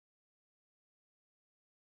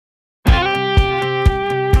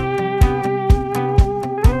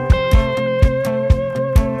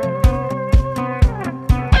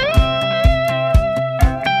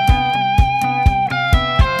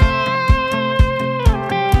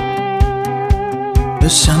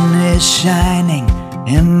sun is shining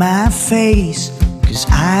in my face, 'cause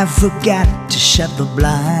I forgot to shut the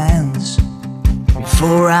blinds.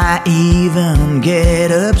 Before I even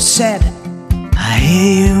get upset, I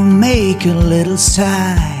hear you make a little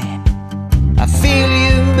sigh. I feel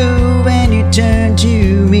you move and you turn to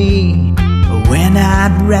me when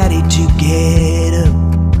I'm ready to get up.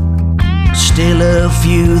 Still a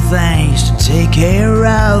few things to take care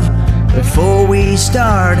of before we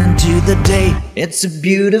start into the day. It's a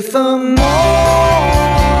beautiful morning.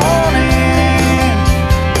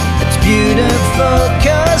 It's beautiful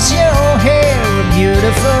 'cause you're here. A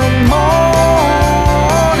beautiful morning.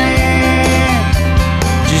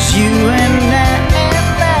 Just you and I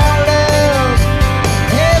and our love.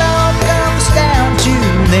 It all comes down to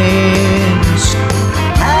this.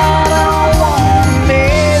 I don't want to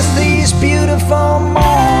miss these beautiful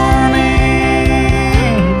mornings.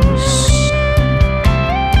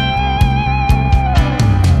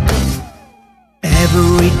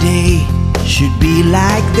 Every day should be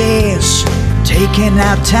like this, taking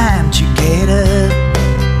our time to get up,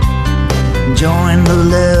 enjoying the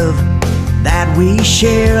love that we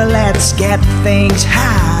share. Let's get things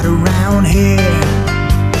hot around here.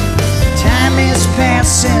 Time is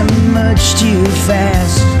passing much too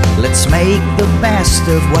fast. Let's make the best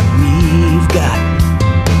of what we've got.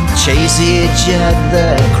 Chase each other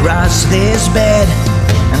across this bed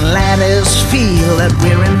and let us feel that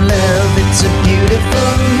we're in love. It's a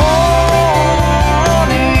beautiful morning.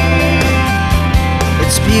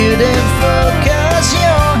 It's beautiful 'cause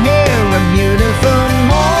you're here. A beautiful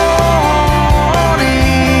morning.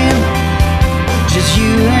 Just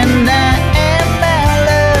you and I and our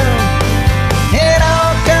love. It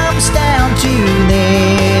all comes down to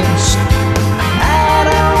this. I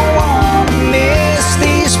don't want to miss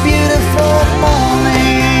these beautiful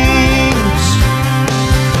mornings.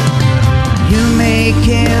 You make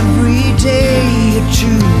every day a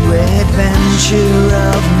true adventure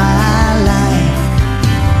of my life.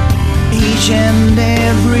 Each and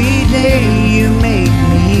every day you make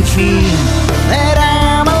me feel that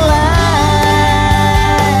I'm alive.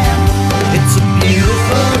 It's a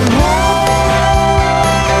beautiful morning.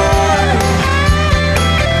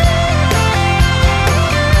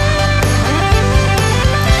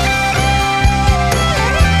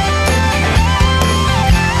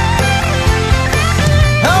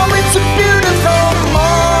 Oh, it's a beautiful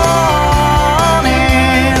morning.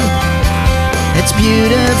 It's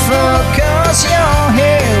beautiful 'cause you're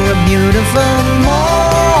here. A beautiful